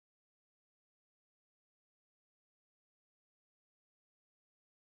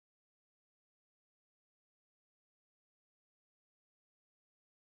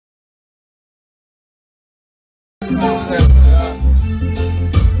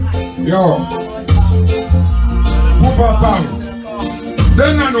Yo. Poopa Pang.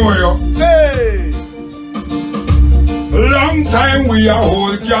 Then I know you. Hey! Long time we are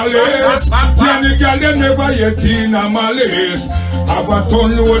old gallus. And the gal they never yet in a malice. Have a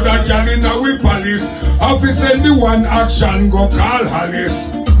ton load of gal in a palace. Office send the one action go call Alice.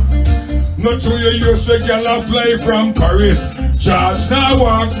 Not true you used to gal a fly from Paris. George now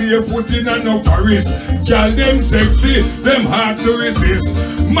walk barefoot in a no Paris. Gal them sexy, them hard to resist.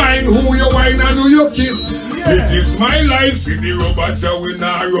 Mind who you wine and who you kiss. It is my life, see the robots so we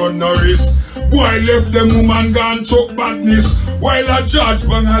not run no risk. Boy left them woman gone choke badness. While a judge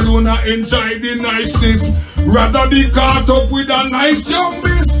van alone enjoy the niceness. Rather be caught up with a nice young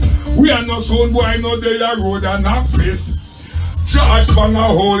miss. We are no sound boy no day a road and knock fist. Judge van a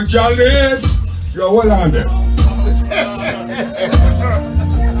whole gallus. Yo, hold on there.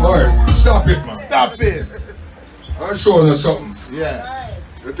 Alright, stop it man. Stop it. I'm showing you something. Yeah.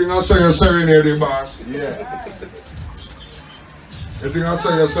 You think I saw you serenade the boss? Yeah. You think I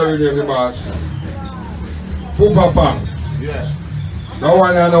saw you serenade the boss? Poopa Pang. Yeah. That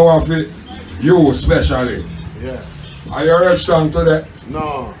one I know of it, you especially. Yeah. Are you ready song today?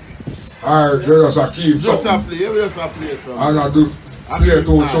 No. Or you just a keep Just a something? play. You just a play something. And I do play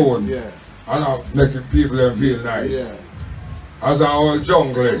to tune. Yeah. And I make people them feel nice. Yeah. As a whole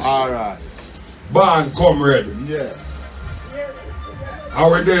junglist. Alright. Band come ready. Yeah.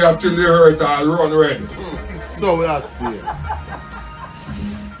 And we there until the hurt I'll run ready. So we are still.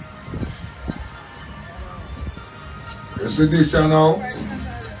 You see this here now?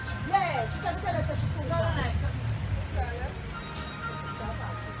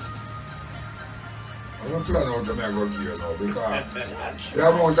 I don't plan out to make a good deal now because the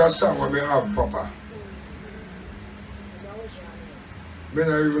amount of song we have, Papa. I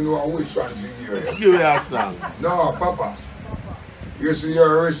don't even know which one to hear. Give me a song. No, Papa. You see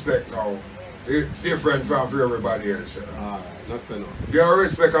your respect now. It's different from for everybody else. Alright, that's enough. Your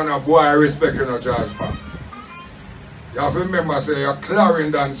respect on a boy, respect on a jazz fan. You have to remember, say, your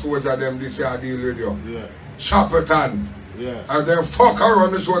Clarendon soldier them this year deal with you. Yeah. Chapperton. Yeah. And then fuck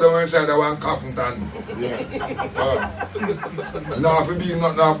around the shoulder when inside the one Coffington. Yeah. Now if you be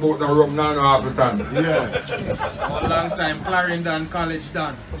nothing about the rum, now no Appleton. Yeah. A long time, Clarendon College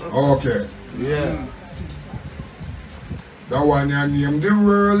done. Okay. Yeah. That one you name the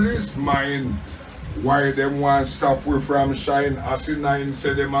world is mine. Why them want stop we from shine? Asinine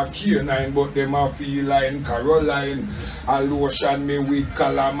say them a K9, but them a feline Caroline. A lotion me with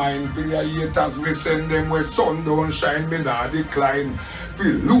calamine. Play haters we send them where sun don't shine, me not decline.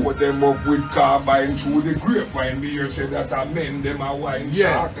 Feel load them up with carbine through the grapevine. Me hear say that I mend them a wine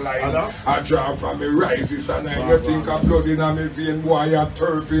shark line. I draw from me rises and I you think a blood in a me vein, boy a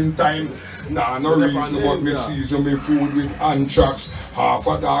turpin time. Nah, no reason but me season me food with anthrax. Half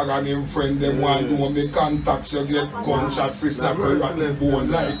a dog and him friend them want to know me contacts. You get gunshot fist like a rotten bone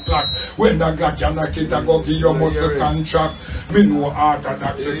like black. When the Glock and the kid a go give you muscle contract. Me know heart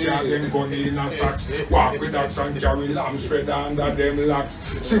attack so can't them gun in a sacks. Walk with axe and carry lamb shred under them locks.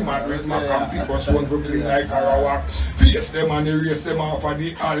 See mad with Mac and people son for clean like Arawak. Face them and erase them off of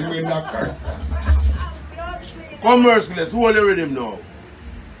the alley in the car. Come Merciless, hold the rhythm now.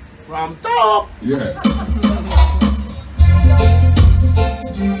 From top. Yeah.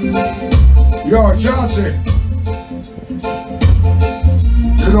 Yo, Chelsea.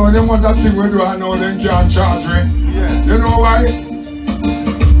 You know them what that thing we do I know them can't charge me. Yeah. You know why?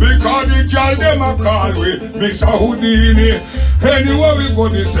 Because the girl them a call we Mr. Houdini. Anywhere we go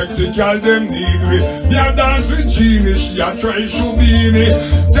the sexy girl them need we. Me a dance with Jeannie, she a try Shubini.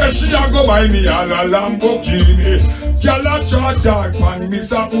 Say she a go buy me all a Lamborghini. Girl a charge dog pan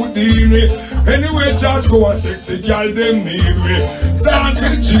Mr. Houdini. Anyway just go a sexy girl them need we. Dance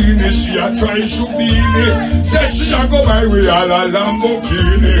with Jeannie, she a try Shubini. Say she a go buy we all a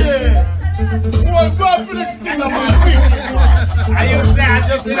Lamborghini. What's up for this thing man? Are you starting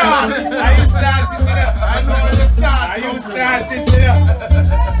to start? Are you starting to I know where to start. Are you starting to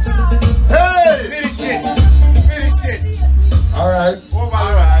Hey! finish it? Finish it. Alright.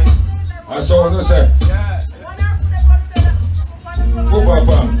 Alright. That's all I say. Yeah. Go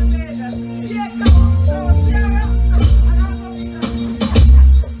Papa.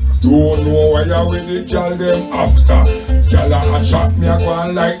 Don't know why you with the girl them after. Girl a chat me a go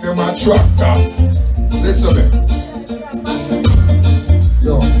and like them a tractor. Listen me.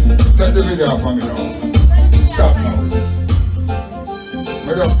 Yo, take the video for me now. Stop now.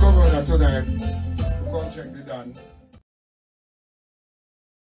 I just come on tonight. Go check the dance.